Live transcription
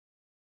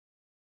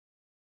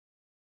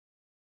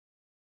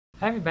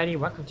Hi everybody,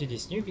 welcome to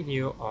this new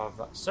video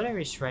of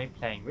Solaris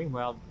playing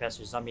Rimworld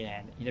versus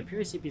Zombieland. In the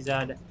previous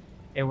episode,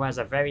 it was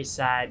a very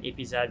sad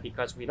episode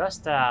because we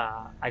lost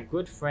a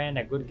good friend,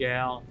 a good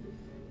girl.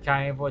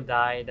 Carnival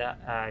died.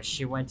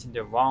 She went in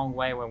the wrong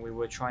way when we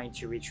were trying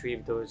to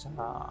retrieve those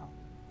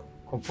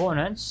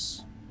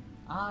components.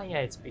 Ah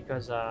yeah, it's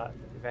because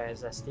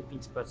there's a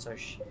sleeping spot, so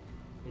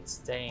it's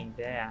staying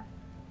there.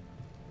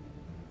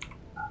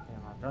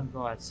 Come on, don't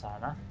go outside,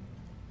 huh?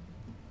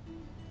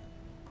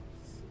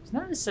 It's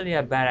not necessarily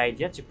a bad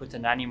idea to put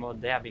an animal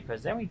there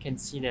because then we can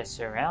see their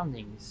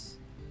surroundings.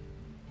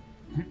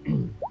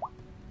 Okay,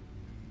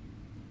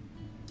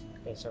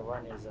 so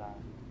one is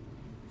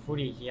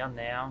fully healed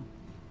now.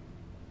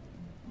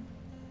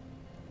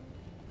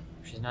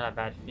 Which is not a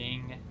bad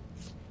thing.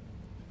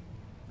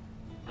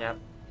 Yep,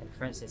 and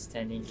France is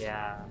standing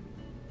her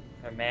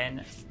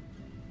man.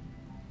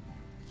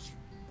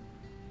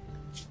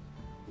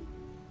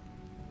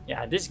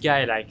 Yeah, this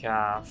guy like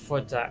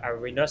fought a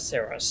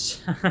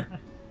rhinoceros.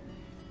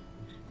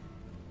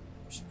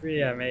 It's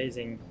pretty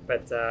amazing,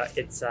 but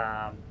it's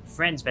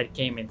friends that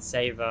came and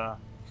saved her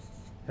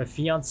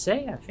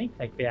fiance, I think,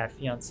 like they are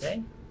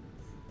fiance.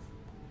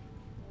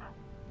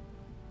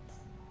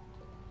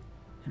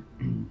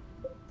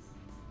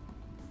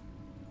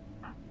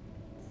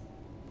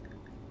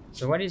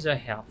 So what is her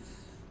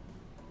health?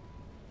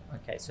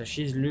 Okay, so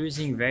she's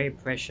losing very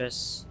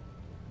precious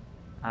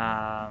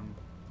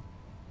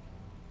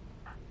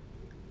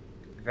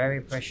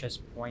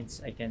points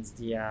against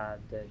the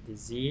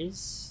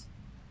disease.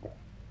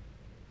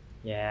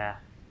 Yeah,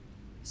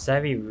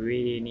 Savvy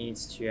really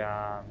needs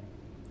to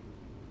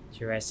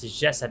rest. It's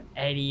just at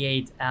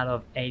 88 out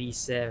of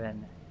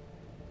 87.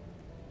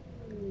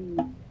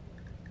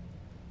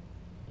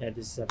 Yeah,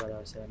 this is about what I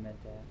was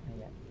meant there.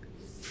 Yeah.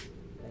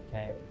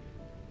 Okay.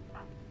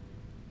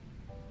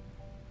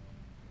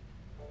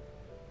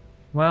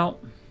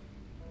 Well.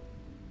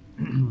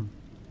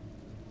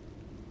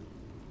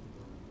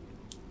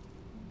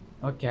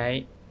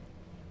 Okay.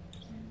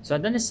 So I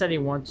don't necessarily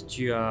want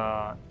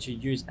to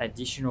use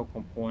additional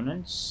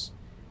components.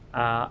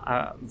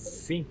 I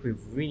think we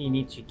really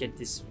need to get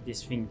this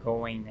thing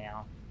going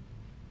now.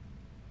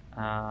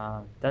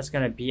 That's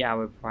gonna be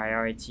our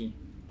priority.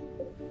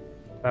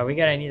 But we're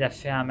gonna need a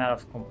fair amount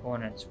of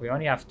components. We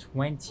only have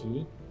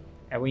 20,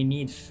 and we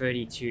need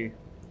 32.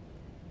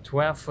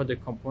 12 for the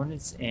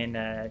components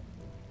and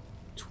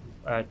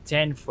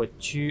 10 for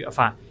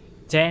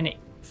 10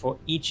 for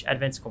each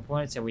advanced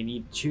components, and we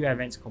need 2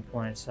 advanced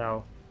components.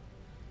 So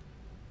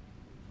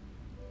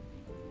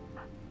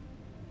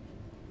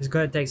it's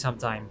gonna take some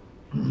time.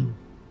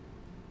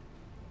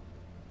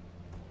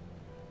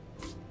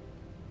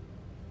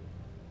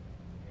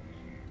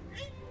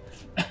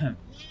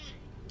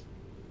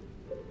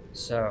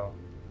 So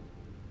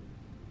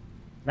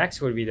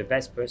Max will be the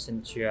best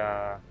person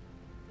to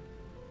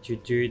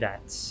do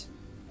that.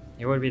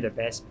 He will be the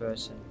best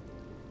person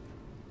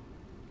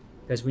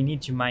because we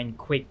need to mine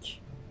quick.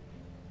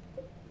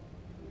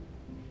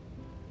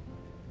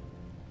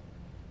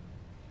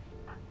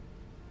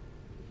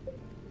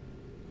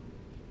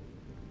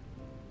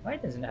 Why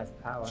it doesn't have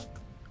power?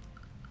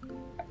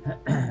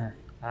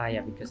 Ah yeah,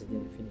 because it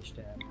didn't finish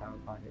the power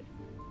conduit.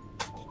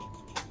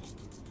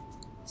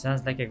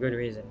 Sounds like a good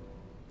reason.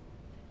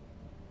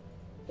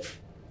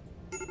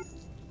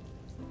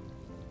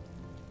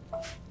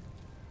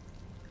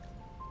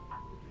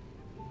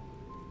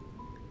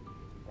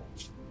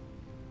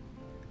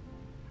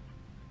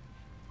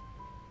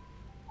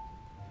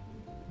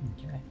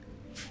 Okay.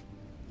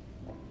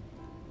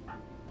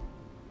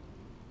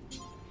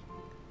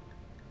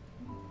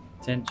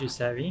 Tend to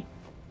Savvy.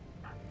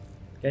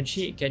 Can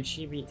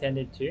she be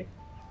tended to?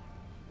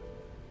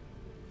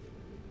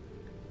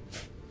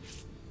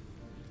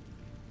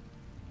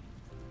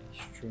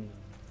 Extreme.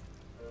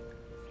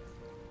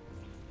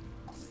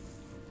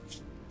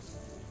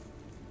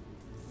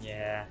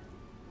 Yeah.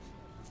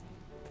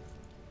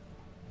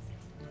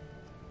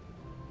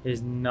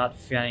 He's not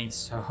feeling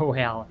so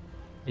well.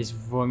 He's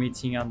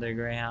vomiting on the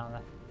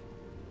ground.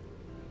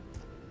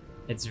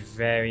 It's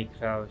very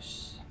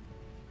close.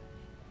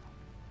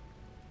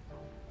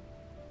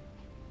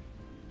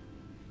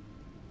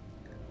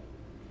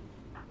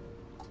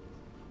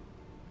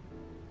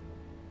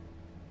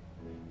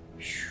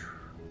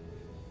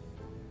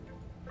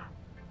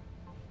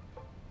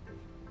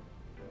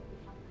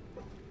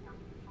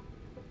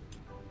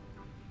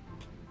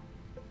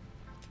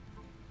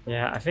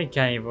 Yeah, I think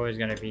Carnival is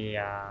gonna be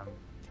yeah.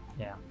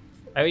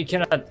 We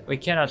cannot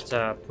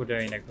put her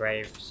in a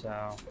grave,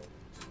 so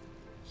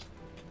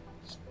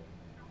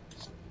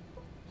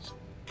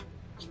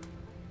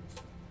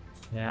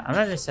yeah, I'm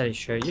not necessarily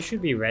sure. You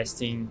should be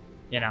resting,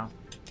 you know.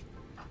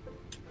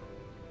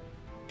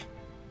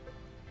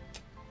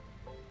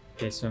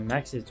 Okay, so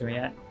Max is doing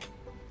it.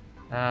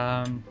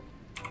 I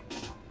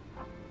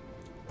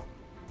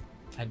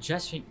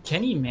just think,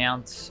 can he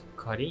mount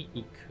Cody?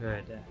 He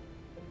could.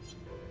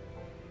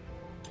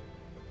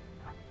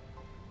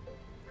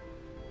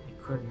 He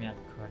could mount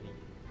Cody.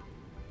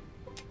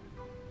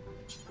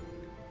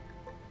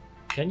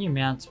 Can you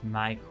mount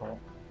Michael?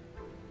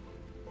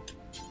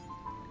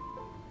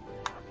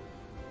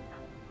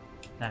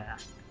 No.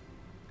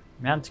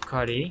 Mount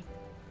Cody.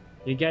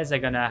 You guys are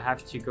gonna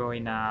have to go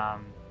in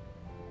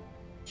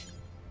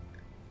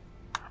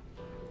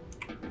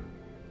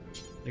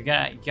you're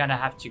gonna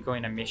have to go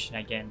in a mission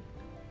again.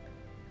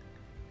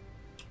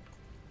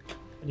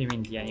 What do you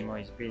mean the animal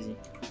is busy?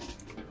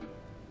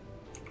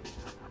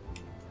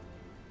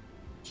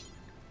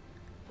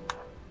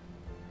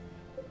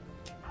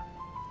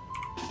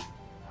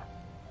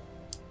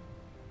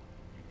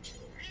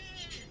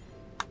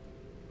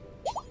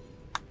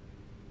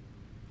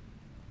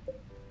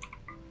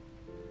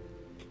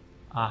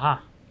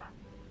 Aha.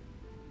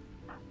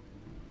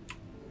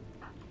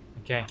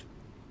 Okay,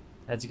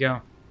 let's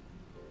go.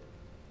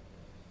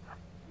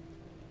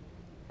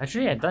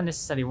 Actually, I don't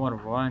necessarily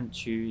want one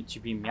to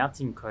be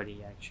melting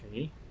Cody,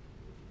 actually.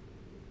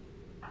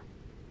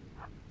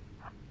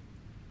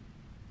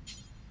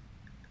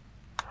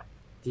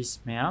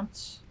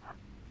 Dismount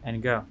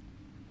and go.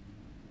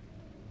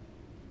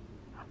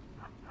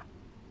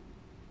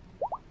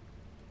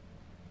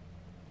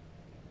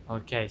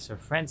 Okay, so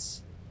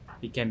friends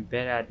became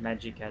better at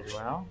magic as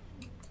well.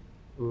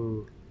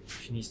 Ooh,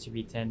 she needs to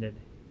be tended.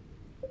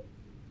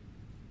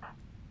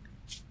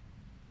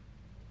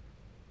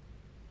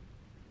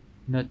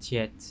 Not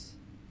yet.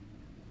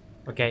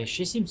 Okay,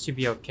 she seems to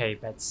be okay,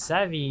 but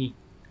Savvy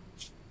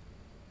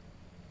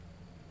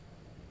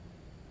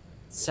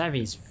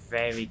is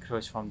very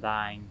close from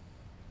dying.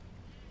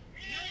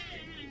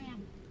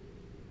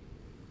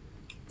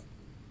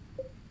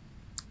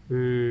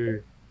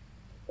 Ooh.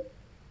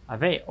 Are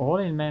they all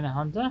in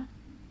Manhunter?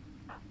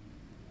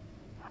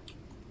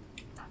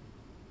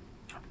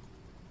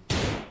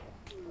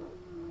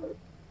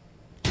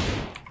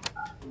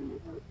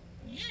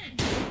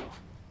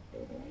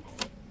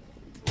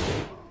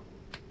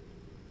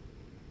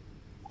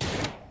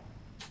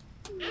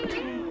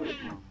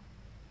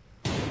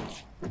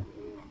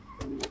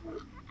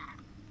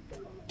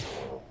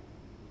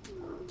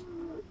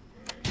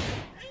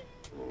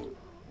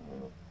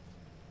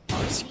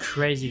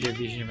 Crazy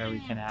division that we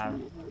can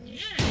have.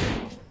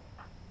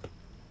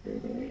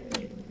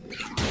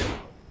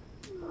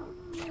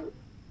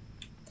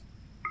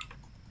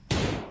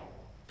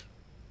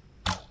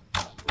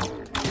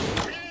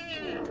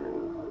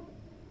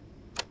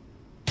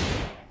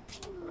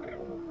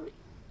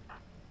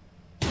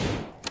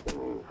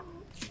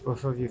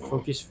 Both of you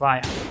focus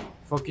fire.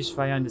 Focus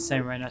fire on the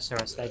same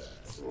rhinoceros. Like.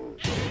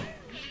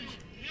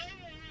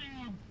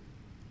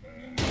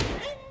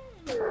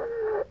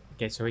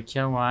 Okay, so we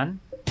kill one.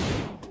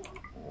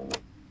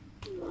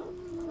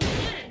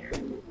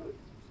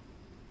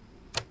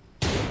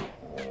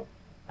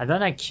 I don't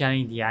like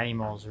killing the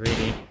animals,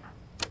 really.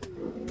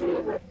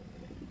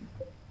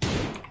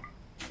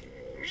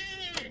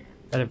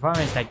 But the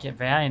problem is like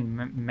they are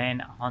in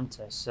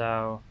Manhunter,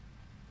 so...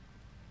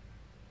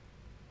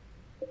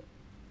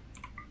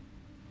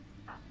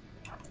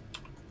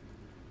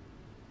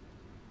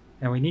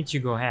 And we need to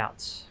go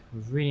out.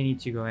 We really need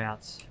to go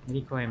out.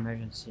 Medical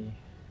emergency.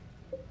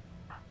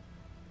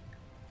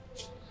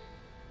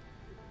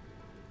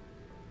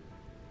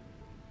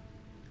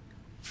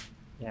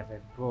 Yeah, they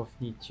both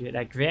need to,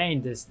 like, they're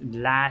in this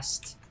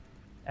last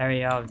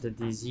area of the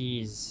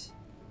disease.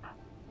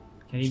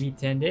 Can he be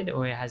tended,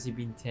 or has he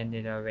been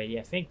tended already?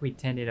 I think we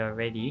tended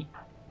already.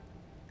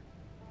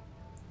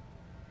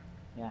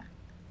 Yeah.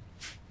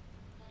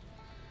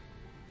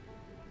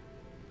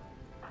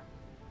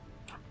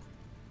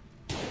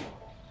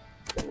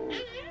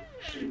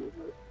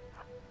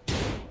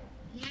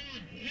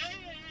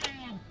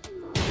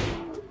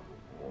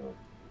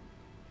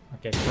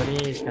 Okay,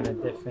 Cody is gonna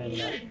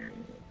defend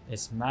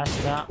his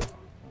master. If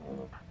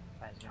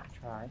he's gonna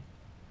try.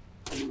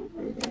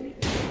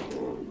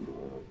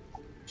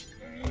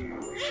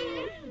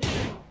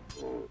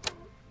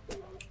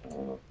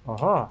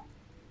 Oh,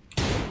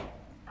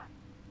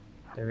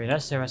 the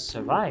rhinoceros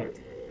survived.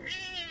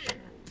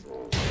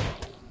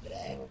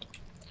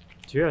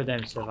 Two of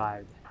them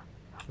survived.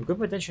 We could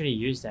potentially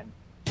use them.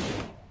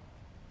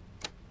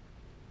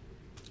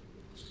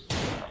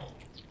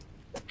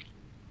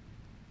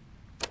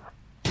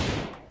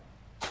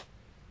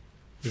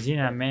 Is he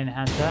a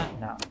Manhunter?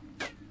 No.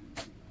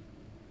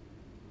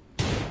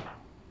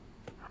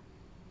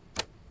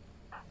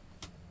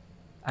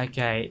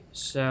 Okay,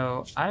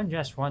 so I'm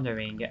just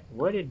wondering,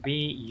 would it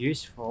be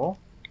useful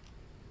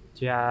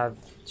to have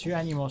two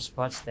animal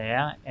spots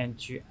there and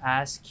to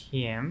ask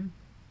him,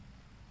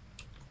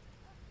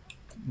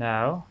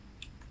 no,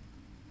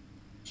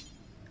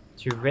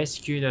 to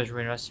rescue those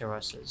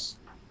rhinoceroses?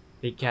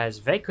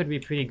 Because they could be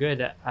pretty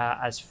good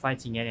as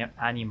fighting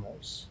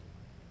animals.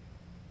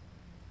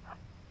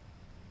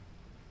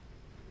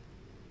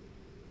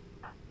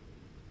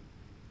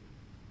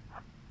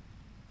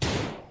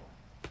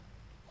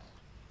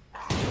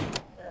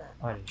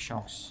 Oh, les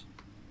chances.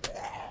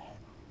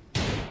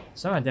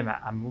 Some of them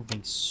are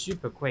moving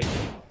super quick.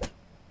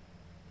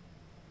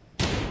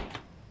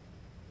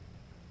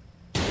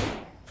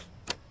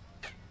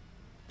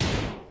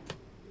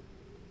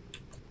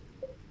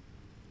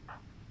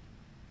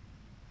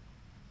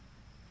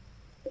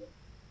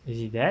 Is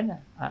he dead?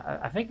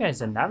 I think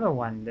there's another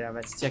one there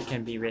that still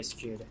can be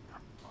rescued.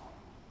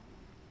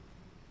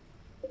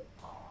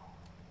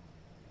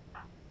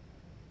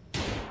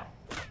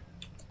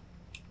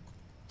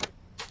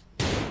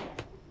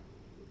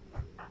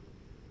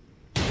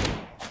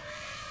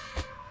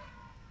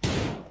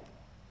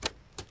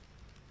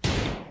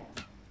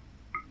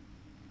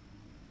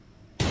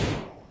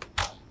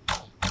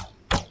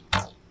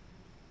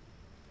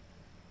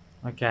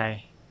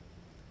 Okay.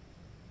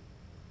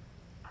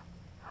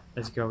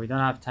 Let's go. We don't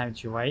have time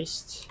to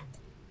waste.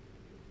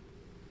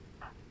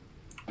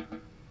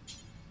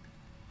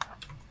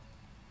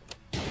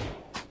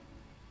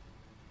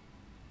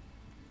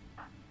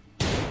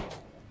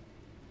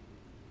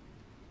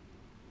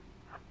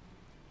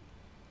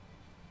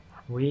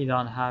 We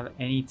don't have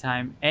any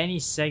time, any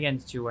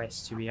seconds to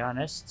waste, to be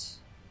honest.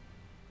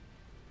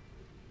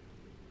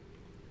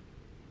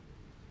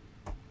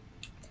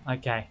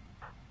 Okay.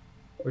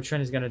 Which one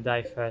is gonna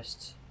die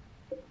first?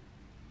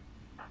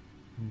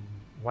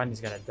 One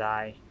is gonna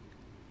die.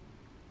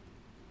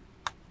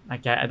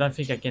 Okay, I don't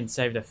think I can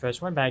save the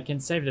first one, but I can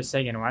save the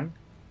second one.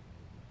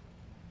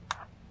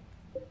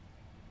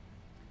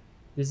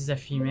 This is a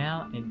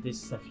female and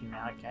this is a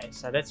female. Okay,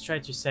 so let's try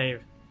to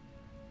save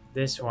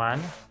this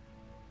one.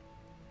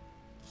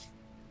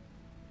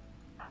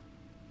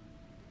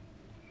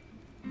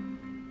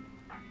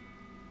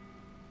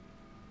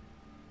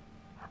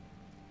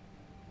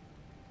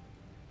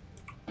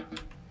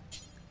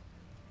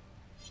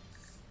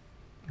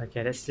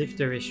 Okay, let's lift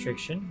the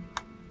restriction.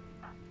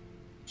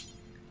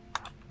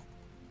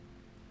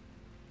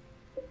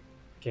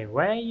 Okay,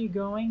 where are you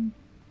going?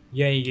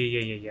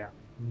 Yeah.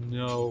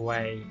 No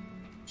way.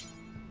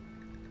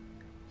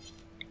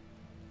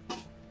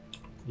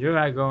 You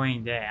are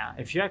going there.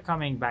 If you are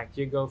coming back,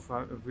 you go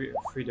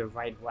through the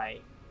right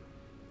way.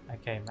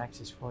 Okay, max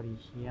is 40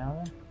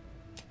 here.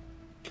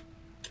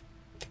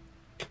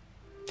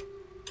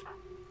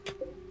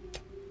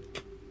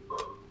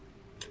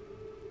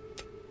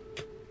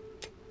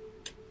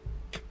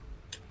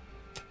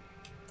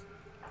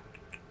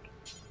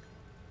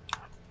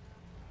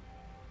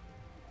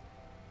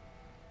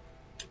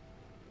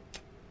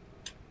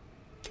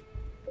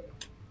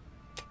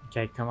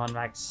 Okay, come on,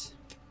 Max.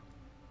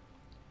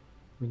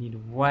 We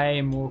need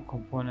way more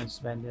components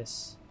than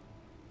this.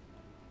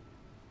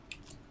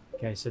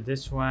 Okay, so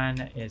this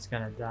one is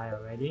gonna die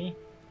already.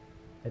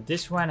 But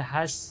this one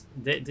has...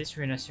 this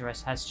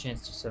rhinoceros has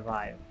chance to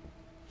survive.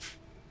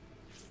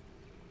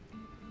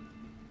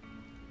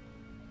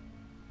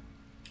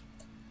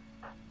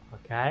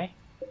 Okay.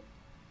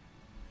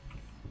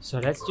 So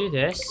let's do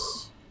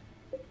this.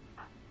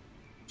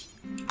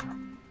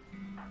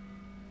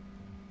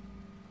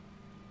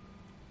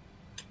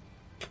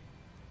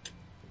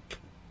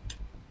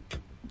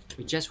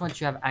 We just want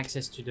to have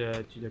access to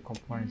the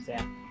components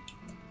there.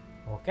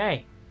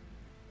 Okay.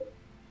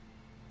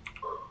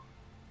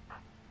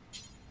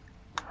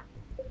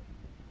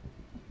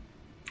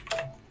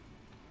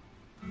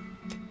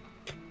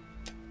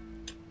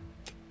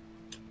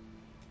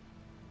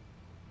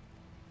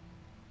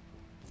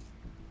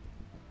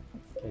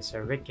 Okay, so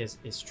Rick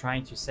is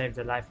trying to save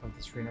the life of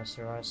this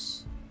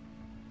rhinoceros.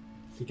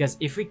 Because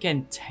if we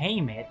can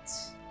tame it,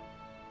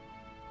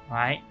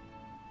 right?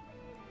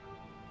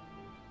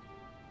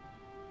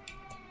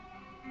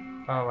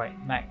 Oh wait,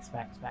 Max.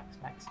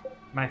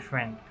 My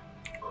friend,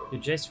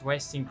 you're just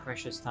wasting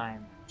precious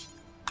time.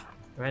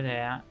 Right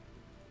there.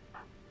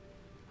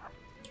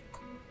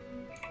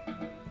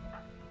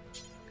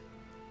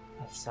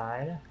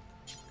 Outside.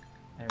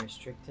 And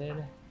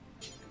restricted.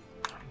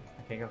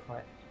 Okay, go for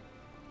it.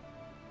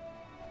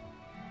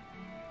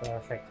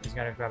 Perfect. He's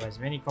gonna grab as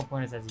many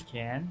components as he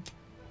can.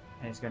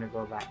 And he's gonna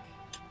go back.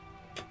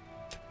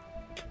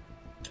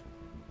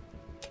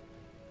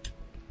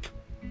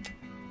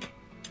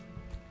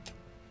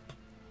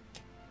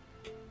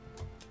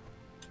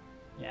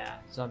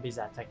 Zombies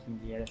attacking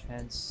the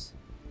elephants.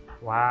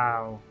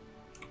 Wow.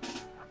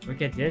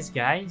 Look at this,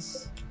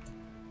 guys.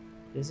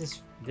 This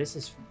is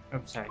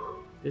oops, sorry.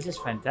 This is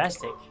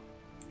fantastic.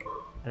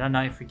 I don't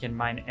know if we can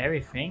mine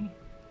everything.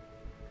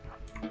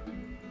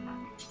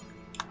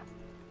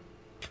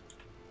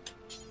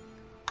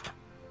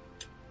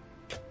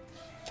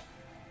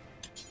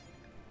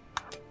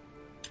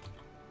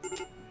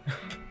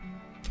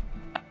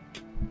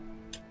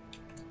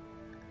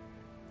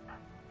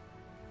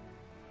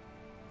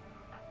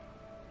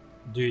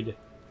 Dude,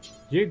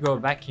 you go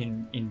back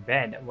in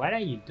bed. What are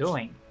you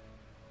doing?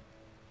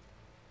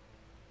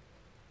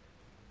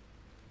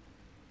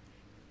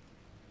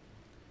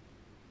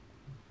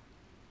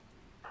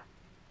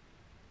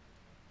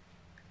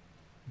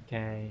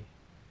 Okay.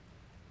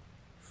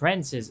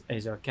 Friends is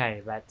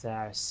okay, but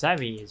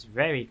Savvy is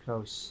very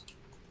close.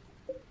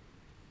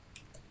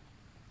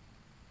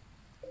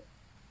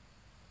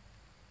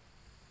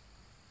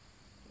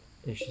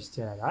 Is she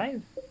still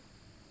alive?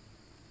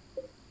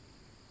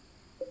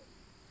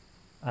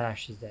 Oh no,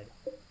 she's dead.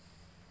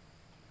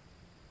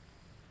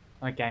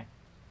 Okay.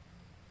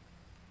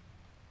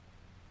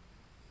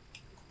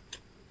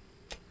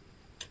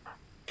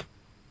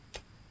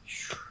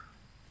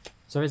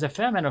 So there's a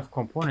fair amount of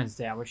components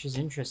there, which is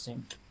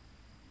interesting.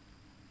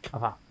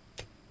 Enfin,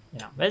 you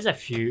know, there's a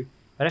few,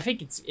 but I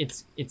think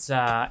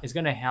it's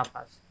gonna help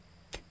us.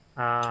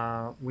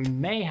 We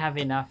may have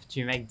enough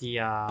to make the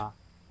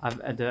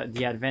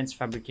advanced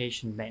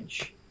fabrication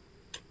bench.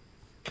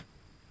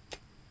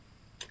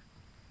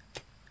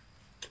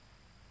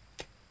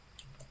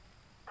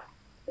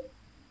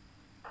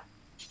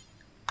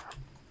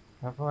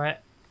 Go for it.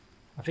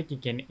 I think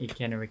it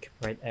can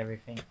recuperate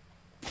everything.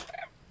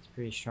 It's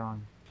pretty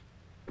strong.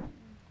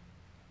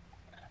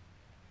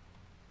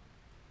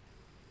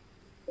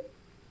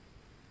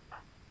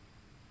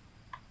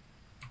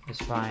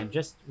 It's fine.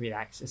 Just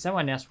relax.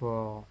 Someone else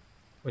will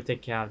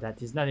take care of that.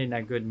 He's not in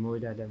a good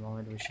mood at the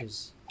moment, which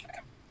is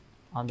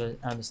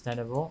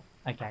understandable.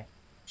 Okay.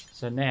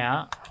 So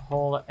now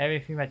hold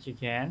everything that you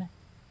can.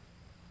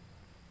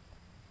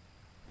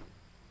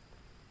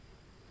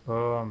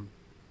 Boom.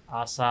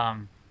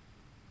 Awesome.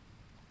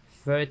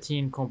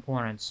 13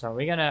 components. So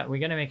we're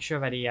gonna make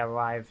sure that he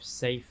arrives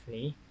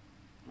safely.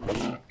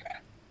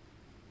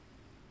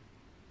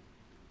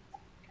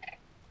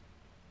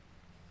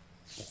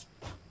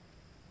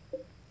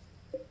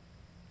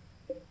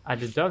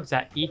 The dogs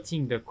are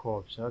eating the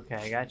corpse.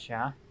 Okay,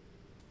 gotcha.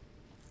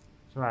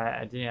 So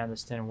I didn't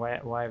understand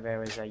why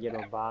there is a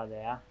yellow bar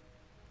there.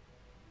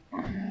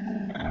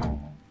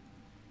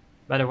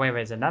 By the way,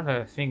 there's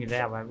another thing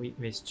there where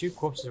there's 2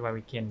 corpses where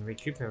we can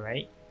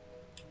recuperate.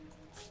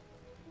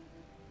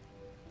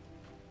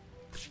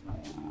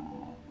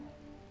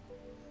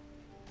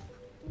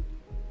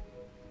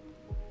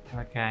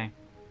 Okay.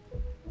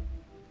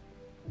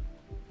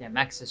 Yeah,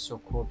 Max is so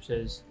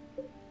corpses.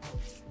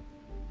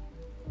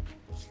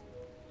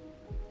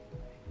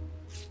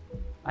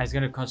 He's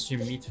gonna consume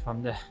meat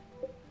from the...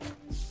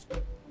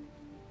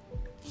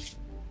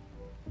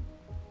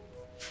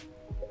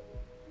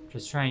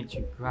 Just trying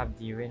to grab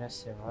the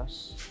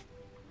rhinoceros.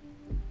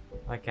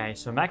 Okay,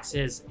 so Max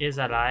is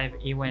alive.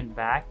 He went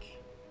back.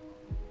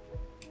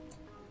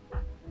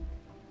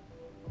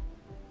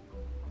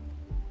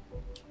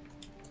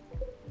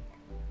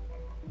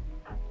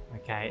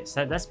 Okay,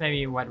 so that's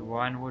maybe what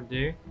Ron would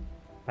do.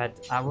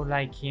 But I would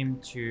like him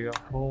to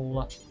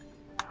hold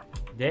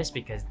this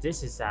because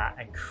this is an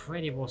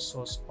incredible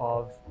source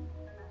of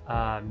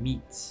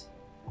meat.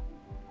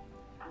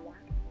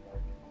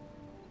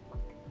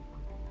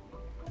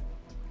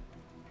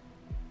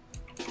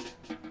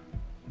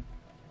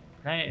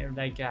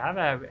 Like have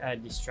a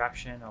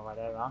distraction or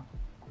whatever.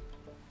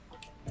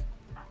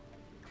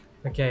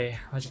 Okay,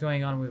 what's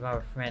going on with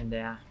our friend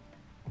there?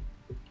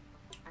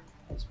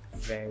 It's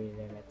very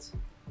limited.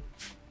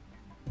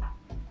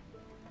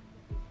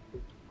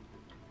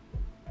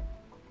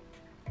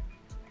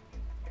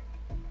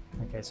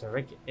 Okay, so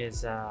Rick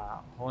is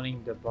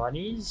holding the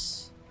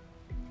bodies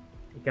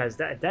because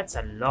that's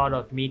a lot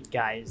of meat,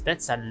 guys.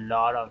 That's a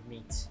lot of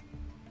meat.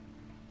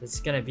 It's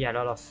gonna be a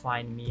lot of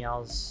fine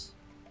meals.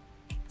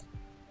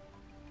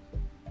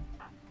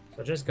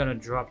 So just gonna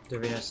drop the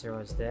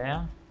rhinoceros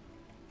there.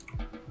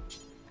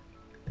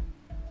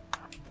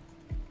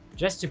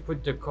 Just to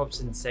put the corpse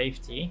in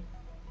safety.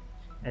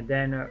 And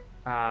then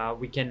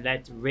we can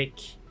let Rick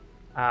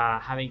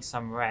having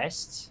some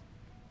rest.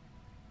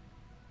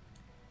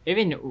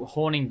 Even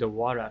holding the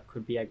water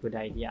could be a good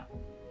idea.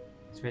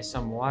 So there's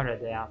some water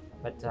there,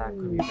 but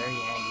could be very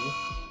handy.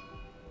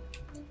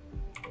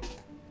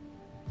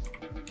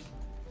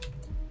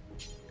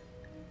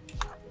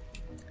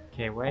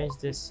 Okay, where is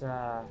this?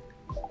 Okay,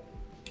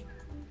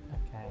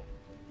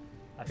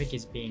 I think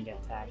it's being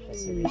attacked.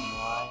 That's the reason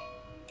why.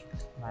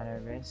 Minor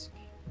risk.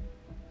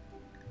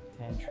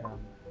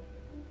 Tantrum.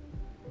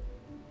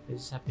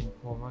 This has been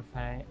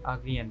modified.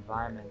 Ugly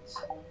environment.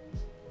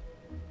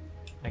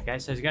 Okay,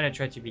 so it's gonna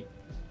try to be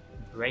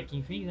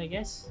breaking things, I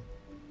guess.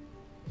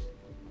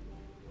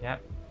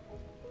 Yep.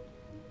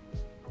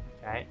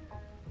 Okay.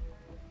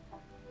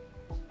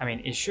 I mean,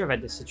 it's sure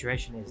that the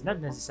situation is not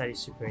necessarily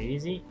super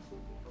easy.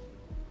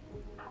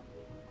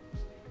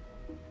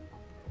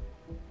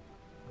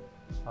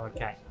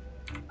 Okay.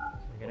 So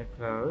we're gonna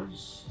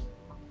close.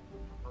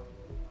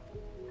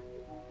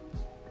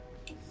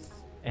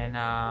 And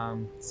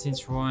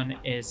since Ron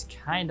is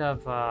kind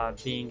of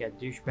being a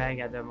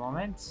douchebag at the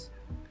moment,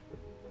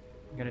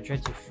 I'm gonna try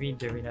to feed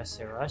the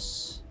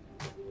rhinoceros.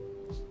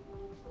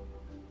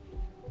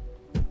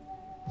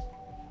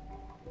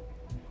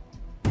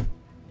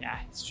 Yeah,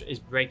 it's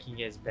breaking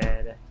his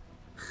bed.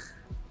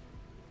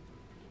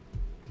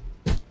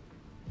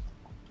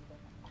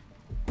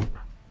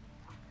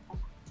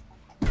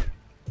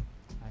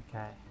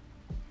 Okay.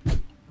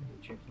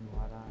 Drinking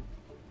water.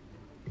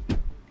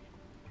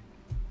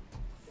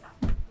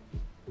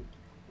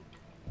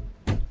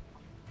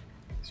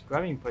 It's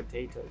grabbing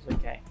potatoes,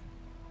 okay.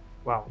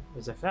 Wow,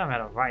 there's a fair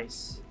amount of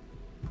rice.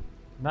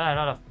 Not a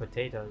lot of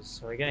potatoes,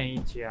 so we're gonna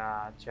need to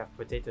have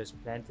potatoes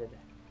planted.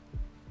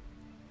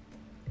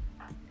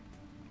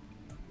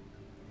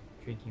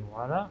 Drinking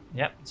water.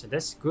 Yep, so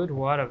that's good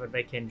water that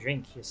they can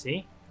drink, you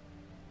see?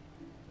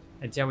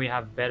 Until we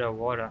have better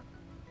water.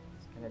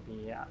 It's gonna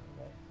be...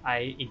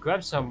 he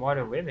grabbed some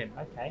water with him.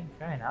 Okay,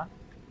 fair enough.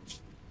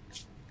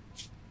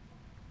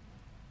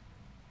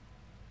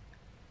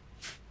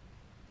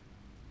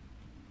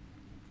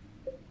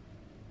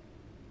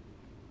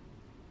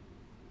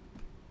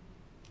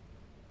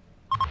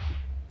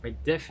 We're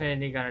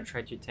definitely gonna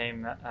try to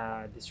tame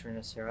this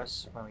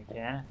rhinoceros when we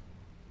can.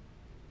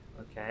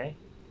 Okay.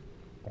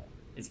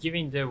 It's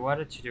giving the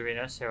water to the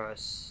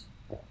rhinoceros.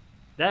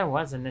 That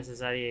wasn't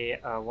necessarily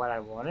what I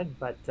wanted,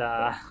 but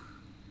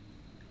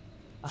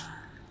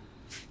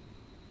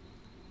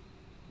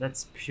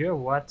that's pure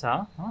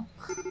water, huh?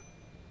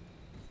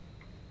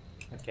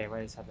 Okay,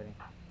 what is happening?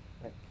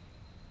 Like,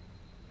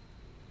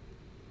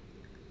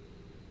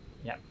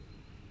 yeah,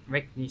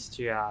 Rick needs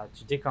to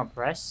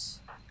decompress.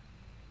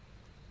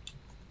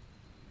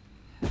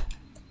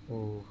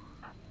 Ooh.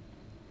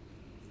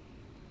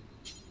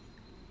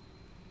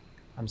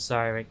 I'm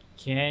sorry, Rick.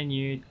 Can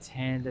you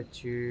tend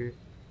to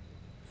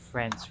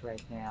friends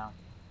right now?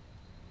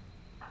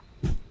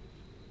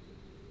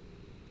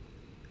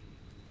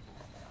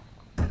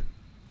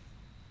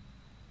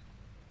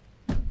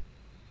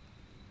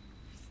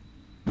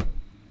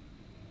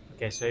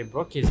 Okay, so he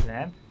broke his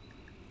lamp.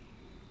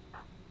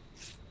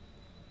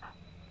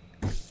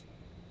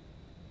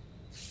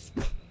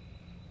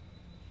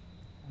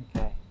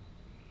 Okay.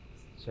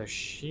 So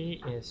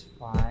she is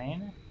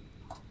fine.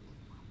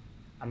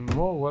 I'm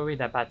more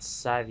worried about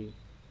Savvy.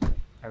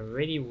 I'm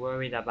really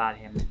worried about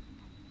him.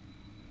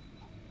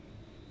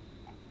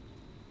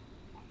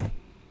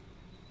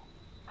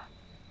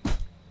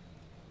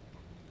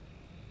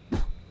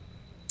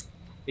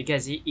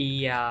 Because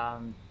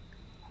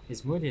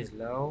his mood is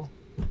low.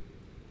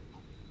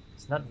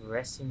 He's not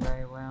resting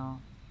very well.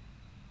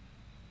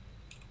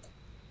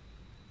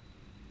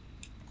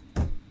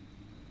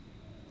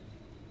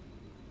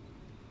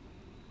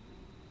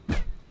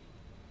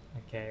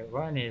 Okay,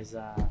 Ron is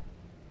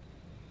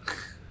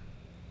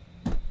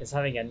is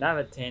having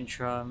another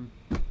tantrum.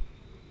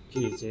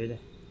 Jeez, dude.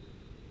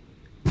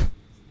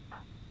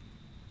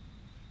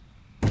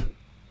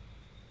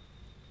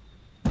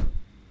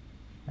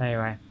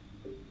 Anyway.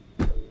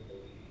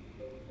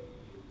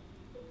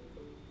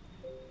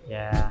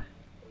 Yeah.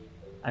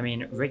 I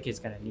mean, Rick is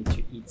gonna need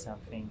to eat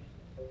something.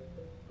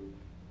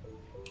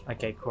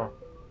 Okay, cool.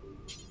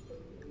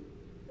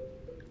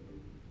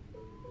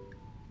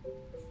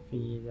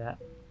 Feed that.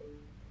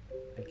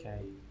 Okay.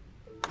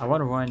 I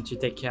want Ron to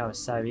take care of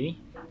Savvy.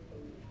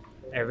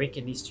 And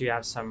Rick needs to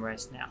have some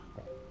rest now.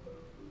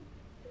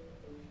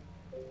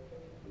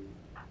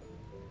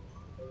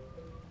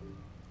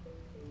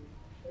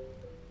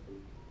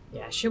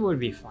 Yeah, she will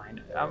be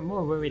fine. I'm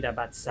more worried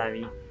about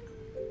Savvy.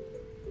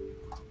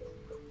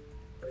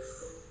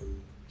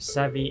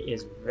 Savvy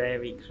is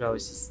very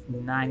close. It's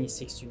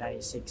 96 to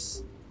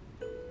 96.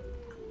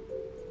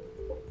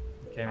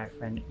 Okay, my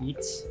friend,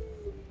 eat.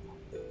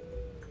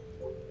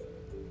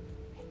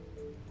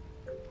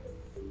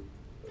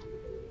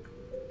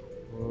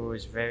 Oh,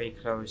 it's very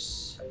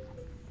close.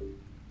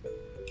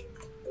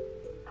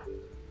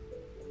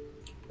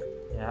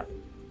 Yeah.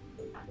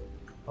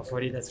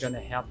 Hopefully that's gonna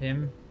help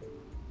him.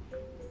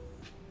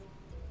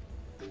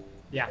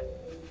 Yeah.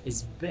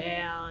 He's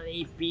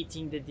barely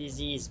beating the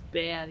disease.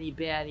 Barely,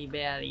 barely,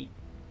 barely.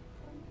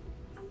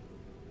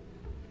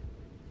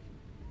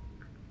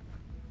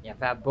 Yeah,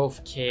 they're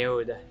both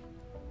KO'd.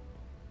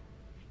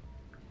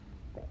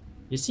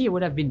 You see, it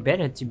would have been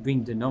better to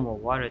bring the normal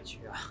water to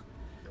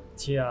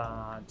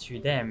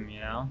them, you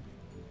know?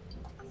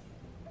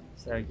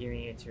 So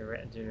giving it to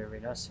the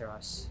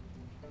rhinoceros.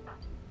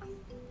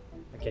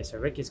 Okay, so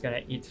Rick is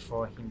gonna eat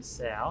for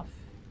himself.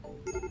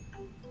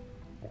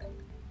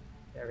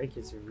 Yeah, Rick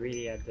is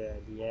really at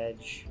the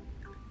edge.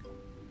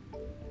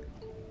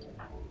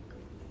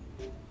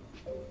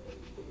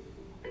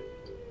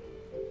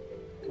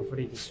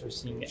 Hopefully this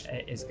sourcing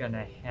is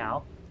gonna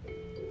help.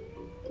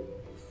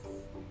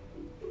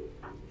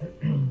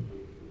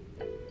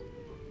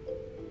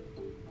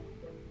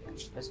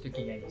 Just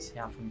looking at his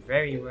health, I'm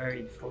very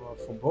worried for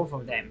both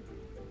of them.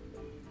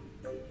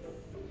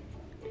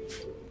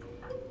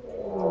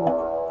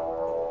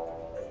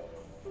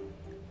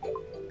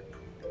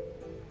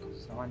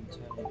 Someone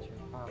turned into a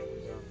powerful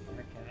zombie,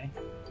 okay.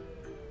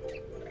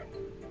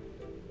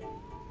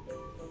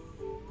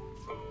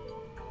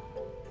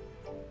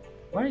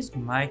 What is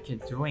Mike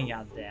doing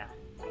out there?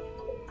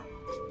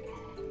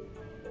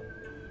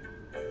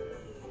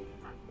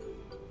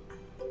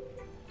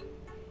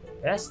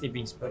 There are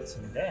sleeping spots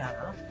in there,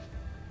 huh?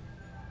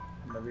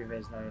 Maybe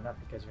there's not enough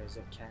because there's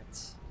a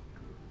cat.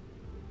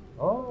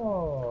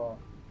 Oh!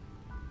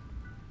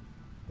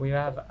 We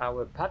have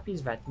our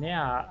puppies that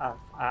now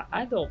are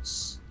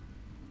adults.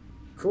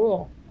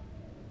 Cool.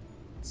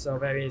 So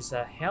there is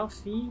a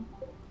healthy,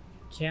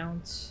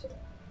 count,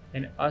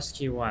 and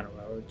Husky 1.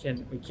 Well,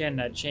 we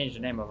can change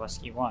the name of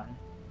Husky 1.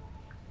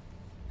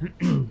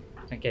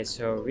 Okay,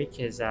 so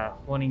Rick is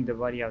holding the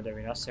body of the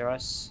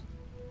rhinoceros.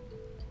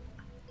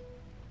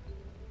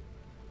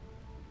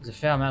 There's a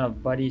fair amount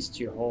of bodies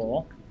to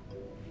haul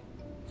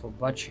for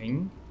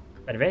butchering,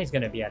 but there is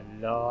going to be a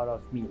lot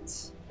of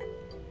meat,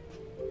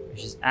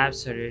 which is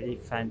absolutely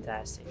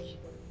fantastic.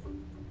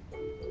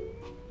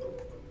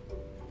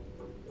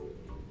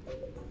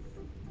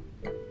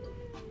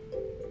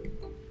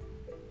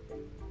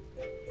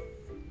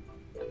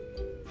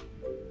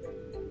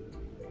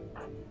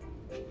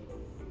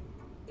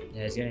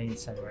 Yeah, he's gonna need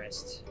some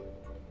rest.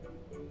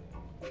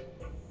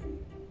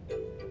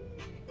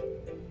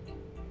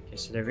 Okay,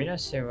 so the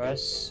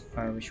rhinoceros,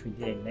 which we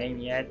didn't name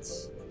yet,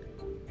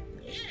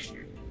 it's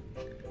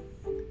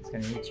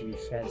gonna need to be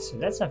fed. So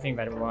that's something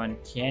that one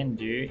can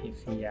do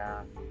if he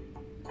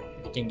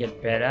can get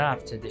better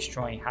after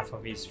destroying half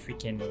of his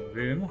freaking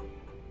room.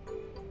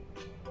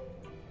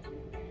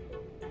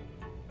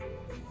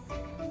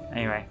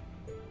 Anyway.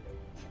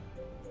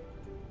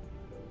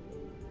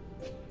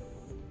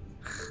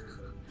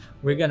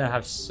 We're gonna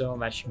have so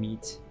much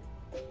meat.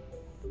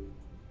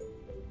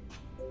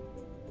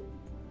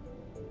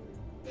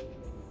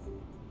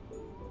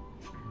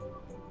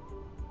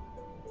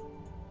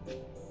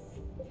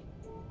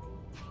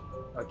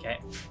 Okay.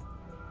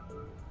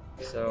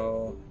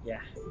 So,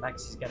 yeah,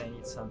 Max is gonna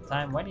need some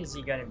time. When is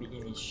he gonna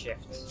begin his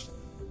shift?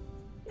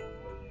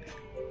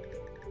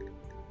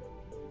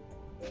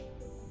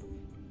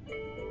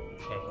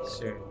 Okay,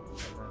 soon.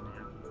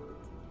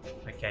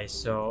 Okay,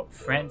 so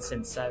France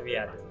and Savvy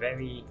are the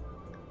very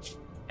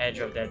edge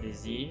of their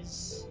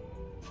disease.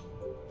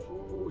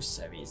 Ooh,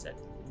 Savvy is at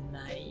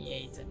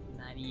 98 and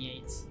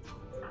 98.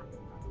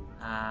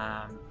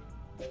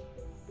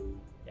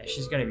 Yeah,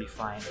 she's gonna be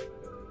fine.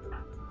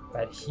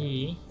 But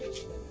he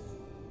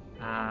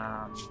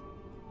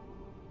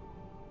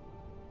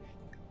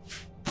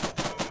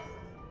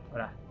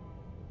Hola.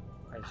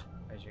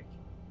 Where's Rick?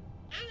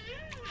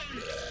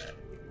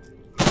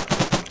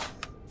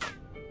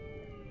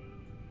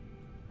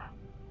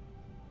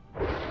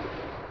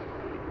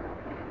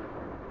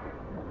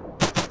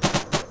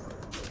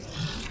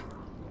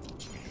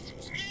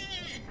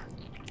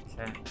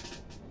 Okay.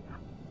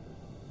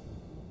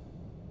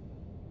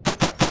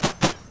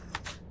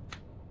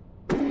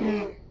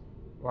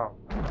 Wow.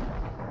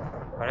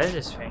 What is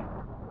this thing?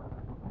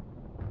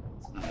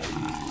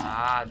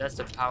 Ah, that's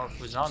the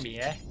powerful zombie,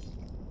 eh?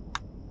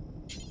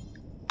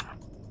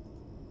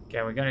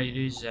 Okay, we're gonna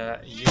use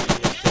the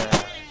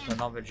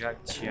novel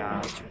drug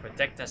to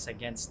protect us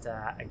against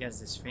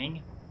this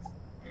thing.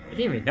 I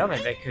didn't even know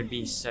that there could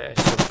be so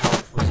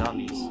powerful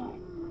zombies.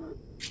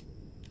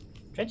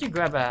 Try to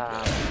grab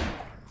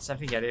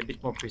something a little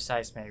bit more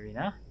precise, maybe,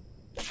 no?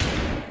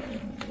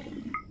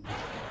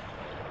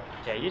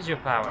 Okay, use your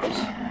powers.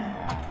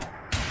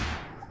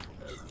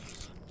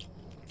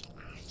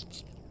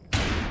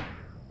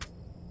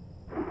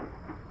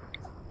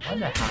 What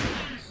the hell is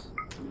this?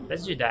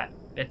 Let's do that.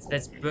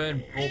 Let's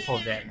burn both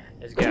of them.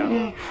 Let's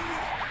go.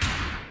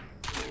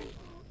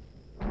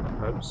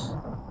 Oops.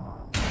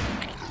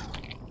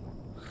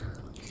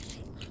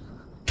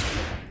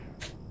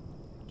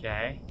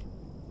 Okay.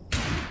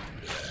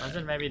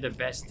 Wasn't maybe the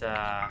best.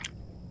 There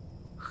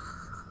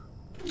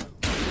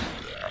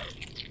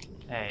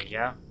you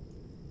go.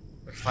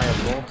 We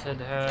firebolted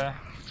her.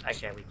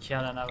 Okay, we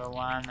killed another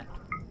one.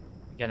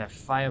 We're gonna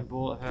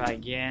firebolt her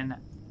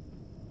again.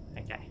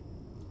 Okay.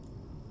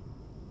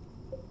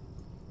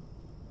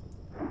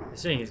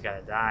 This thing is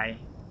gonna die.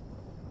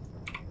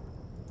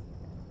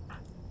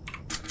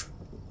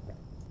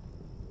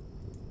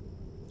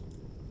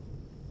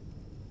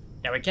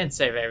 Yeah, we can't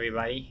save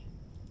everybody.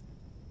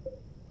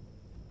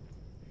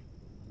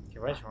 Okay,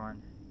 where's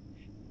one?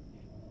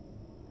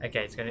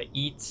 Okay, it's gonna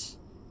eat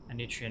a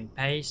nutrient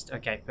paste.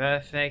 Okay,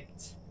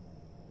 perfect.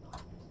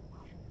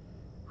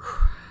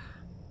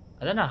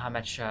 I don't know how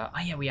much. Oh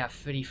yeah, we have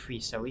 33,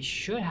 so we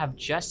should have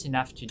just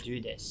enough to do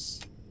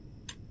this.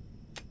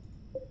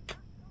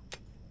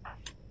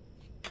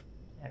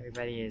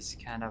 Everybody is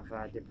kind of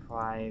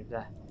deprived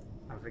of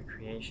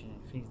recreation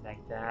and things like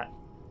that.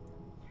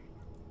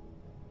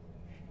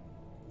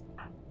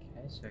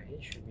 Okay, so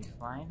he should be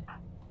fine.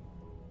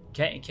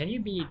 Can you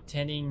be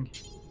tending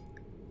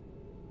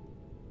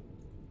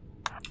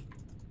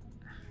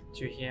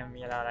to him?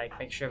 You know, like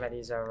make sure that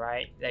he's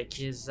alright. Like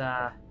he's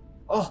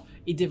oh,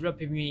 he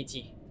developed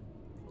immunity.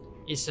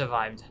 He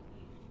survived.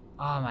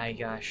 Oh my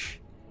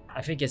gosh,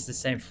 I think it's the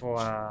same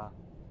for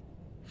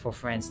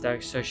France though.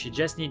 So she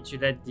just needs to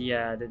let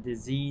the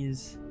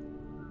disease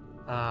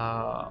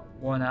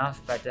worn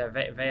off, but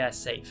they are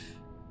safe.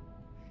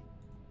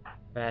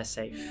 They are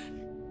safe.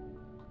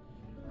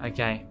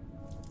 Okay.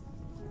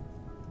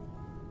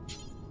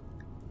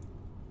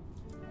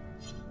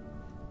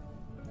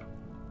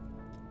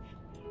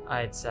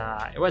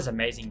 It was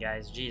amazing,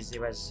 guys. Jeez, it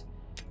was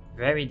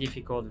very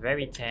difficult,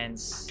 very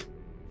tense.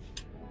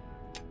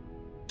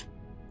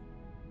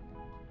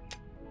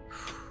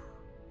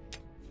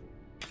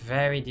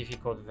 Very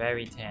difficult,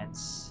 very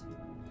tense.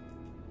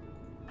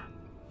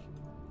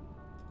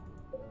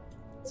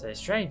 So he's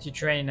trying to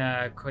train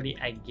Cody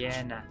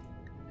again.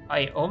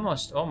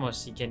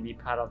 Almost he can be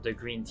part of the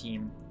green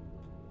team.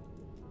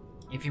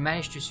 If you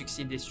manage to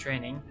succeed this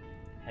training,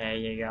 there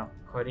you go.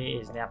 Cody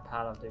is now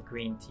part of the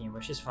green team,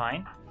 which is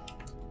fine.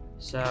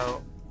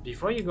 So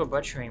before you go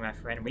butchering, my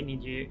friend, we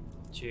need you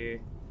to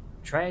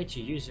try to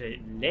use a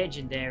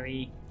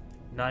legendary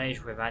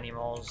knowledge with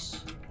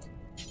animals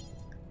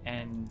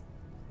and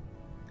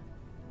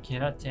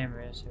cannot tame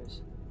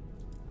racers.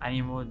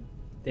 Animal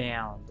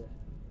downed.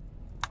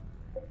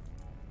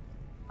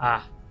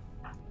 Ah.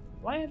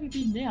 Why have you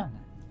been down?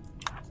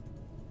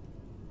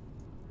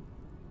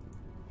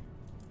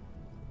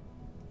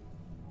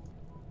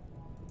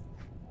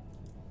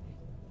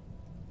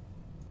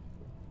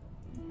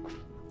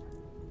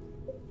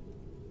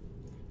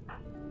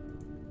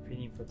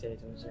 Feeding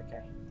potatoes,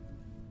 okay.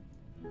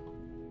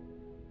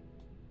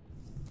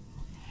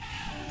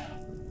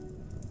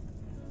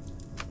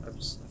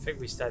 Oops, I think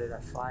we started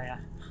a fire.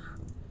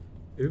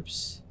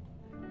 Oops.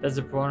 That's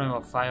the problem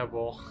of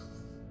fireball.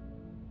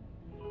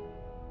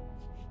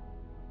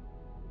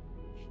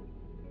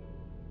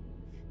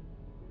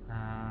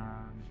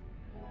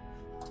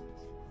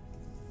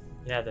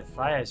 Yeah, the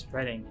fire is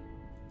spreading.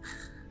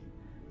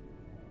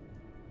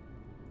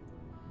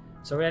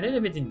 So we're a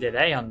little bit in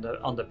delay on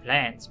the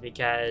plans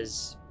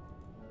because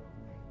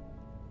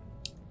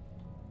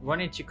we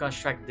wanted to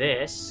construct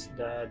this,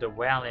 the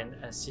well in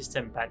a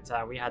system,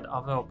 but we had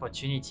other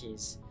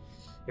opportunities.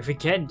 If we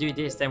can do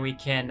this, then we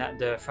can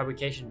the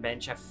fabrication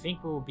bench. I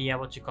think we will be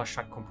able to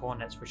construct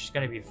components, which is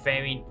going to be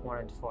very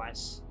important for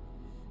us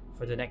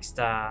for the next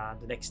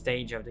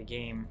stage of the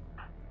game.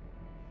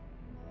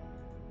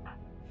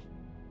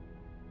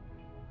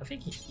 I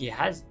think he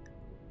has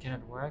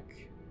cannot work.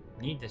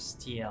 Need the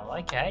steel.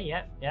 Okay,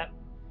 yep.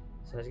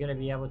 So it's gonna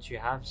be able to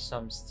have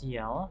some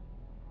steel.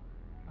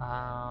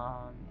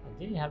 I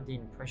didn't have the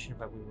impression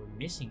that we were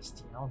missing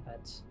steel,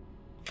 but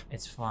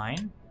it's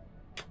fine.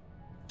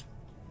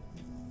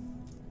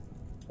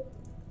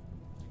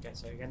 Okay,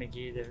 so we're gonna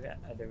give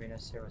the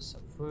rhinoceros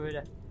some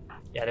food.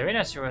 Yeah, the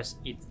rhinoceros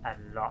eats a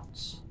lot.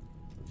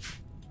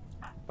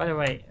 By the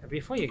way,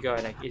 before you go,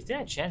 like, is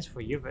there a chance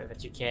for you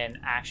that you can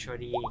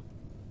actually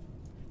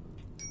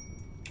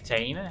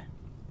tame?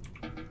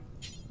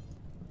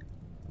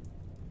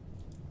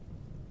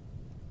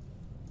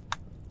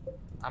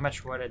 How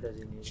much water does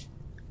he need?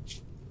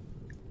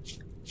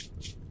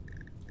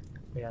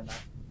 We don't know.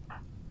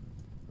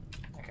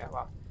 Okay,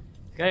 well,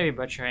 it's gonna be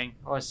butchering.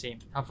 We'll see.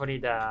 Hopefully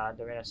the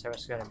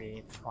rhinoceros is gonna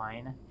be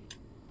fine.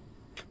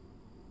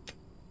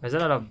 There's a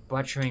lot of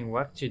butchering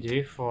work to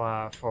do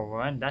for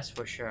one, that's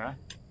for sure.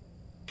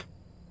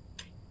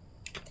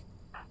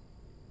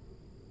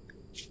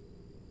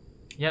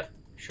 Yep,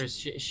 sure,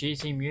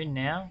 she's immune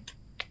now.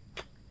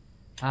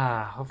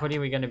 Hopefully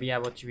we're gonna be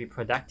able to be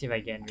productive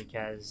again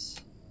because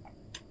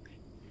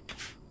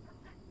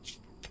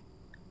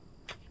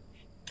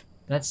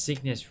that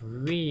sickness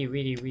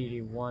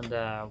really won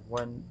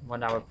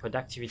our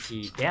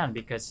productivity down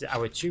because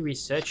our two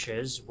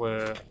researchers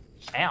were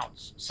out.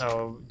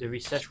 So the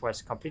research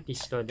was completely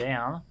slowed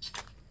down.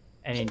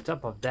 And on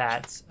top of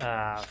that,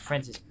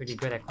 France is pretty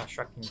good at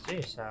constructing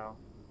too, so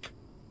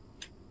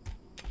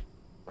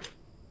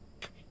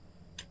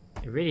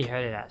it really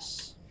hurted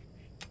us.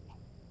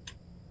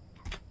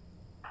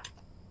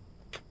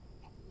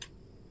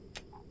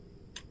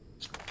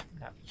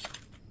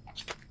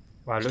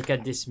 Wow, look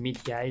at this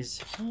meat,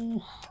 guys.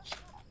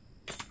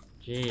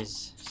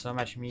 Jeez, so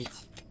much meat.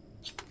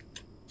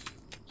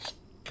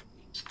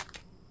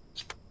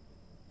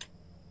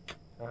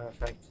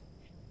 Perfect.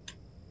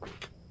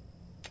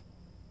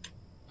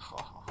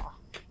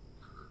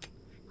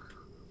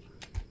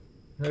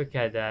 Look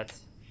at that.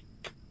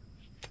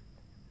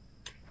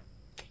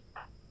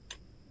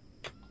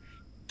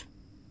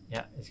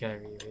 Yeah, it's gonna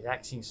be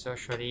relaxing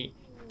socially.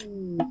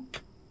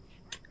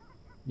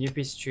 New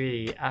peace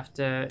treaty.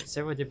 After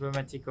several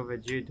diplomatic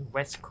overdue, the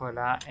West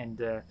Cola and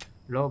the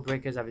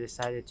lawbreakers have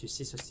decided to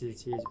cease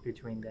hostilities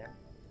between them.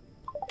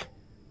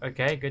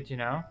 Okay, good to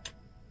know.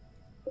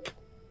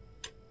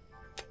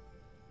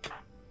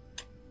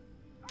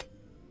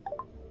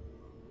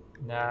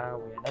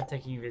 No, we are not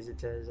taking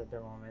visitors at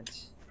the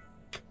moment.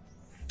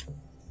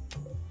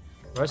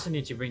 We also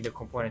need to bring the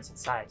components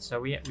inside. So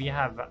we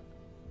have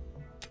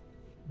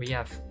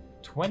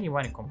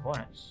 21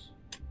 components.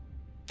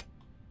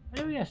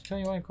 Why do we have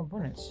 21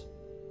 components?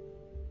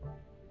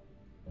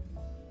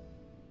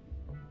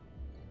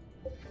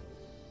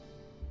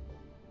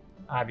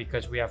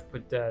 Because we have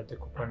put the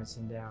components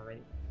in there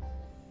already.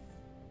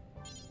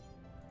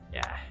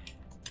 Yeah.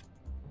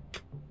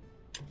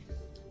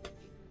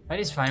 But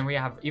it's fine, we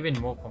have even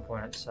more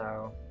components,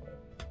 so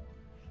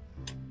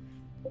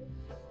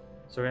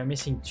we're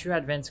missing 2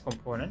 advanced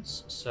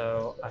components.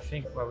 So I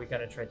think what we're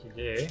gonna try to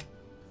do is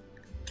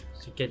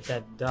to get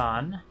that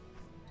done.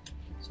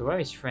 So where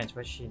is France?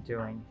 What's she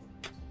doing?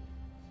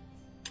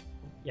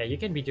 Yeah, you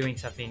can be doing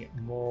something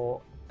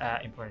more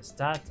important.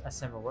 Start,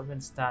 assemble weapon,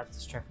 start,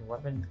 strengthen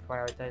weapon,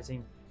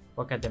 prioritizing,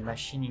 work at the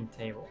machining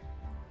table.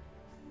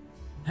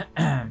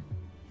 That's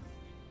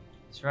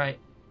right.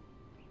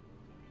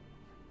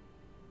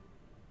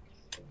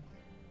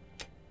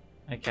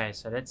 Okay,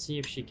 so let's see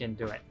if she can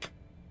do it.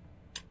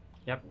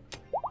 Yep.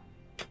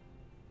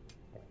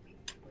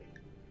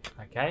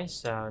 Okay,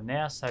 so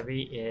now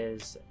Savi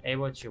is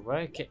able to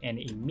work and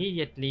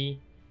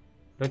immediately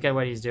look at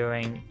what he's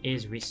doing,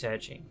 is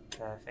researching.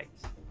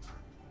 Perfect.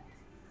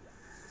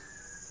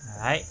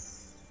 Alright.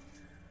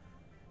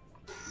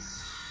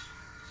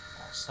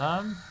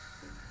 Awesome.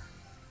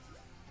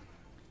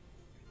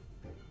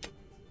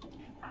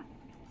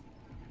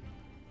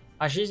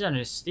 Oh, she's on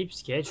a sleep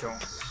schedule.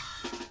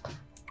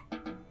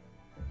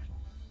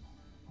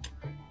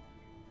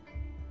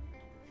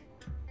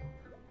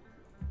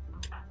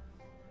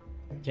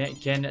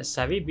 Can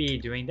Savi be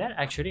doing that?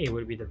 Actually, it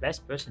would be the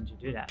best person to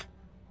do that.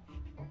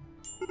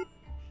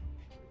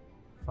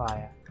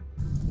 Fire.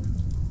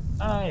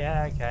 Oh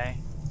yeah, okay.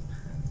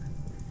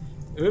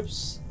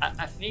 Oops.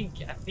 I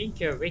think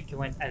Rick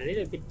went a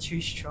little bit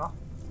too strong.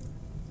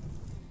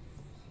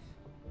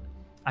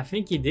 I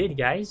think he did,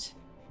 guys.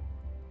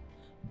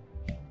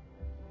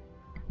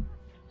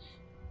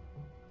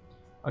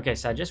 Okay,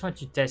 so I just want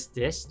to test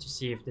this to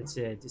see if this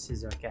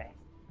is okay.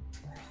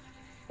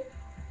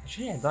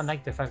 Actually, I don't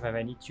like the fact that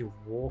I need to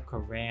walk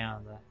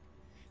around.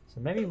 So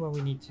maybe what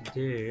we need to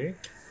do...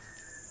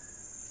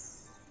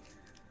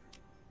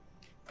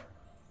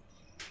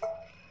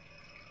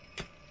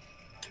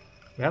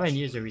 We haven't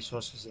used the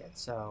resources yet,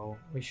 so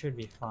we should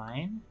be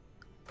fine.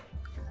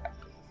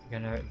 We're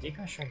gonna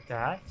deconstruct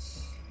that.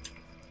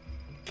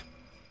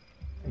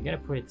 We're gonna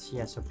put it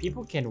here so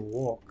people can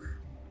walk.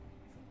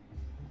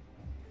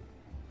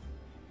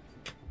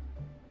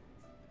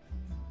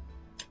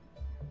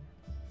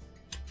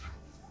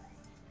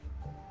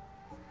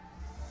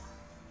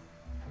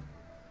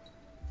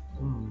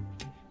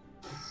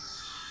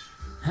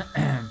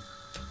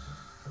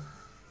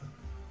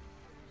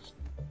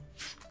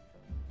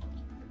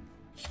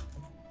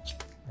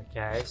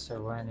 Okay,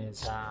 so one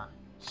is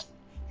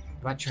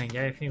butchering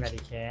everything that he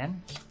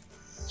can.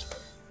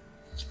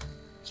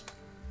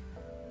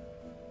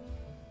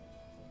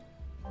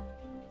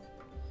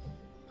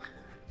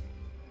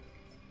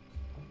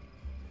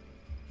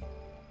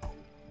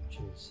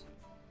 Jeez.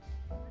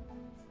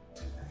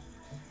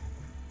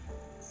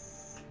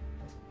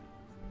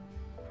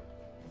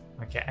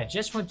 Okay, I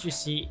just want to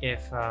see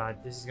if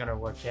this is gonna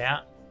work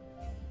out.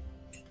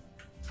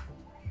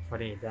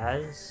 Hopefully it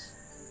does.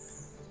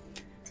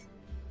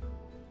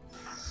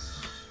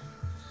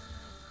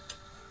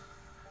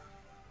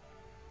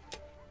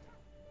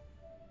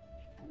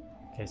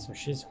 Okay, so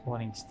she's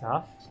holding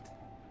stuff.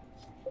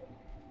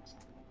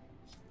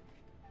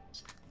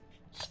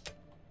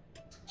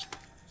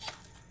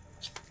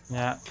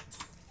 Yeah.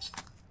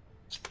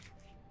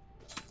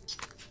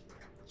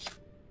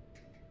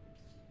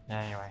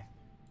 Anyway,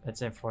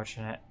 that's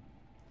unfortunate.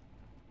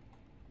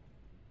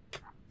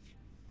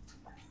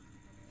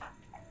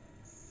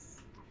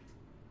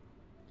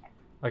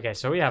 Okay,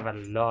 so we have a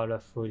lot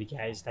of food,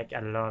 guys, like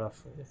a lot of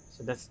food.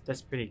 So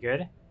that's pretty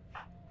good.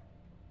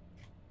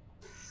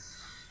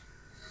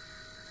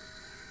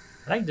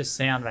 I like the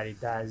sound that it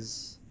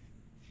does.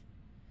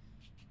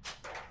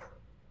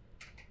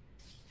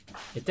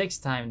 It takes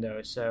time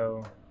though,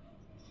 so...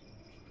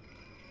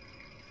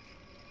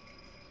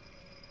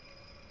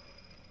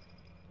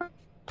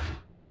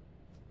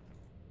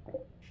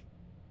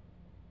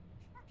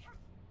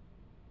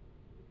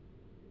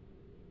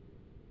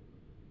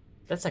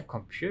 That's a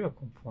computer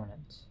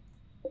component.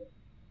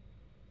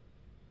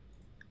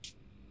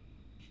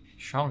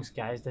 Chunks,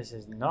 guys, this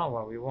is not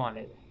what we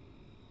wanted.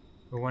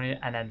 We wanted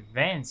an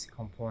advanced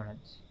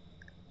component.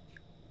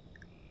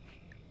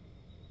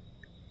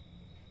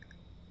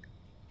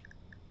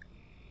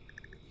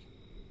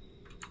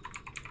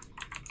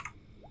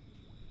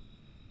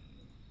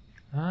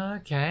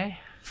 Okay.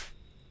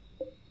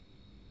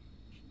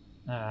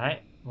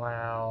 Alright,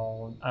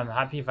 well, I'm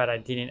happy that I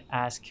didn't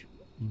ask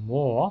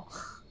more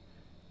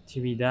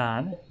to be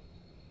done.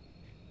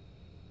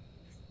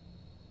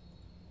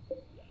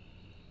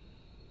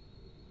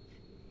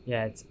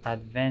 Yeah, it's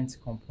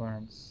advanced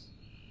components.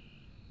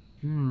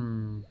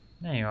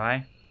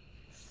 Anyway.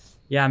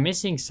 Yeah, I'm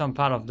missing some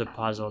part of the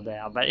puzzle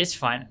there, but it's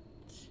fine.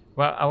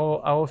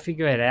 Well, I will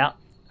figure it out.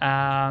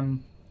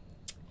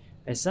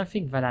 There's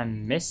something that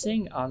I'm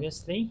missing,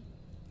 obviously.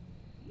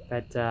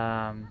 But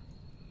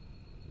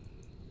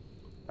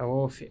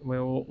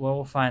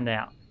we'll find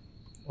out.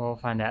 We'll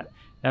find out.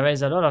 Now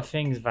there's a lot of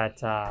things that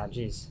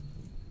geez.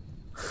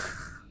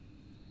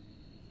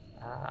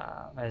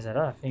 There's a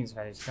lot of things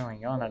that is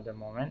going on at the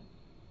moment.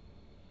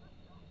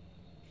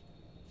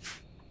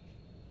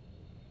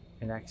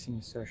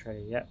 Relaxing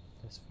socially, yep,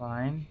 that's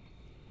fine.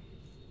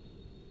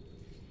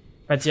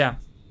 But yeah,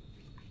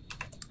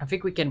 I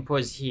think we can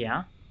pause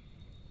here.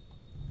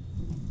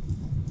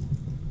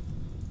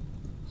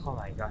 Oh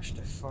my gosh,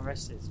 the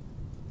forest is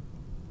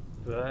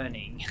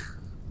burning.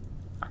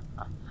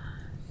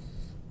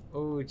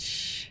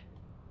 Ouch.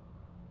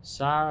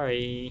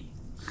 Sorry.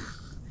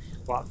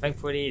 Well,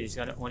 thankfully it's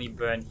gonna only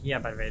burn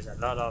here, but there's a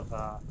lot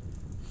of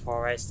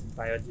forest and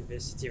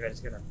biodiversity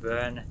that's gonna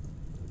burn.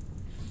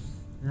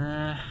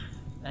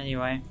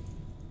 Anyway.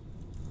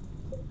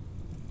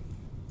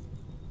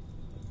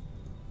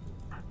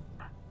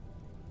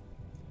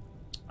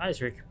 I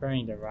was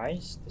recuperating the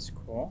rice, that's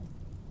cool.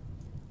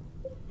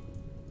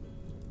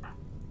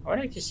 I would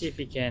like to see if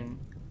we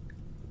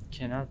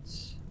cannot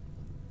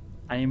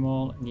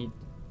animal need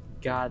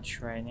guard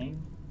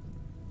training.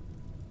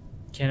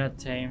 Cannot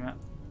tame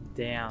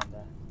down.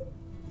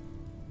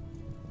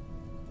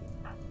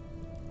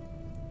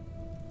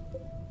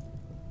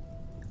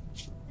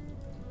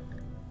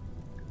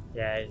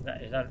 Yeah,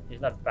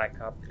 he's not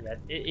back up yet.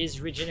 It is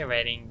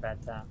regenerating, but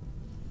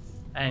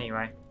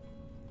anyway.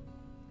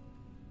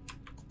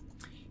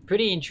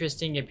 Pretty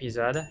interesting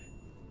episode.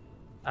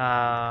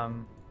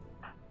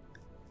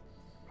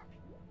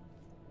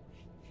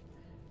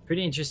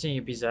 Pretty interesting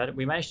episode.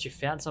 We managed to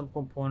find some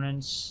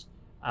components.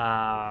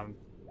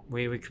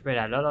 We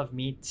recuperated a lot of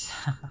meat.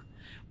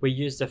 We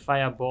used the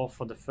fireball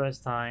for the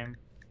first time.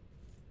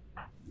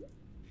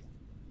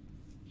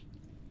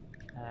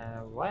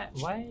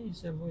 Why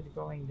is the mood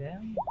going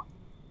down?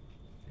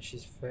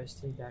 She's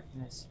thirsty,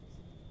 darkness.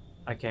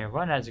 Okay,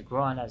 Ron has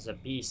grown as a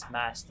beast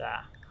master.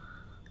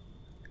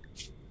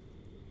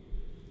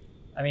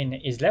 I mean,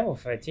 he's level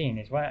 13.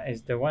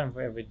 Is the one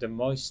with the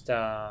most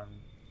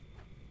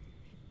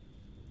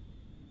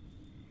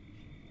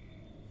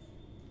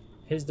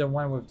he's the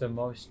one with the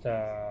most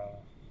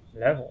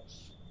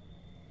levels.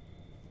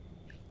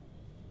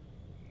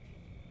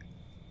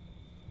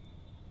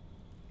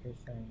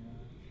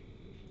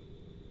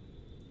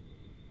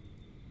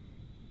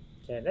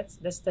 Okay,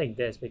 let's take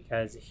this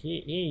because he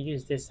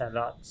used this a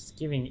lot. It's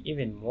giving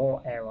even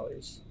more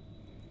arrows.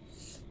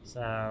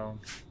 So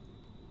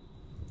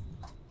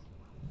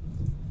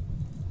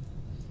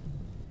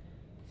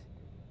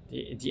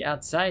the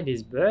outside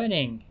is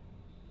burning.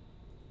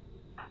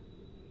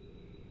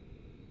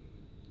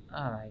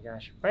 Oh my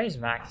gosh, where is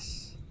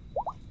Max?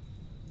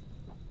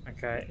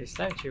 Okay, it's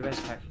time to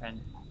rest, my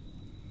friend.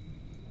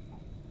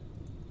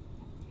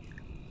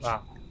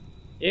 Wow,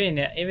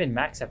 even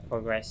Max have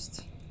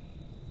progressed.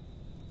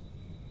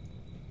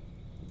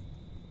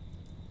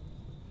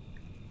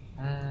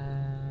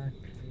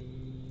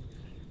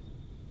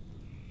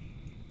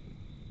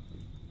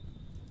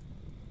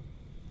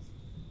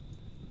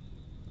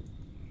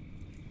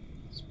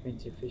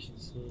 Sprint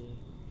efficiency.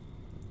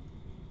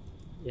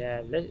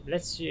 Yeah,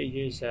 let's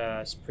use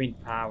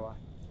sprint power.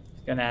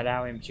 It's gonna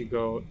allow him to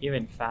go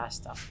even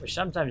faster, which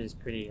sometimes is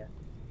pretty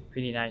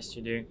nice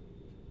to do.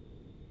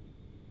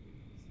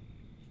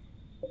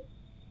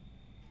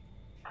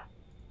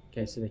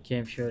 Okay, so the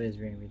camp fuel is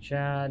being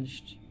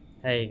recharged.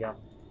 There you go.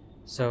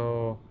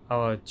 So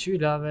our two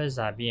lovers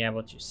are being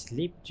able to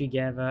sleep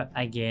together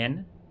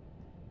again,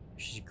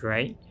 which is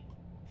great.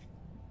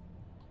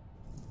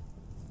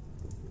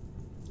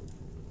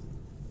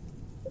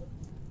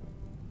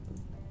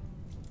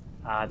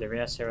 The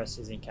rhinoceros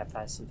is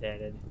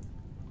incapacitated.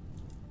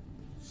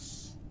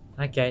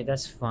 Okay,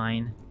 that's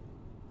fine.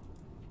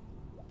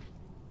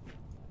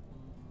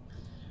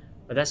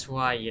 But that's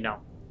why, you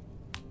know,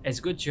 it's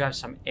good to have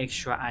some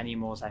extra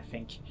animals, I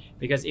think.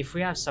 Because if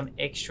we have some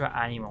extra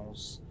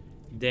animals,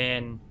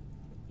 then,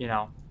 you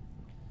know,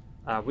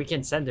 we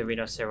can send the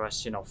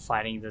rhinoceros, you know,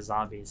 fighting the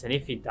zombies. And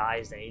if he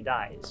dies, then he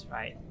dies,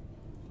 right?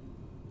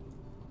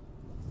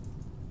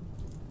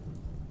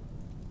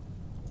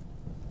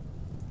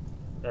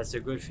 That's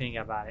the good thing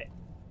about it.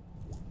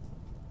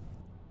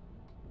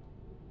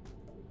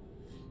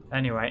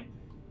 Anyway.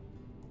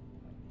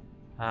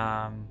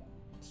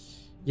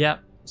 Yeah,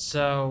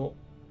 so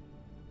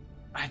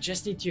I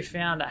just need to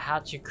find out how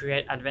to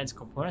create advanced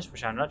components,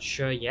 which I'm not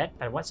sure yet,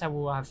 but once I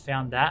will have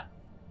found that,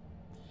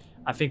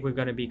 I think we're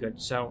gonna be good.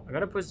 So I'm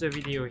gonna pause the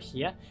video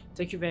here.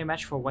 Thank you very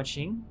much for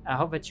watching. I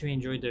hope that you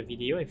enjoyed the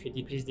video. If you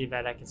did, please leave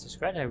a like and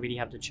subscribe. I really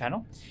help the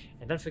channel.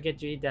 And don't forget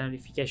to hit the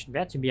notification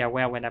bell to be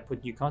aware when I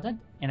put new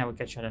content. And I will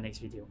catch you on the next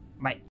video.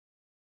 Bye.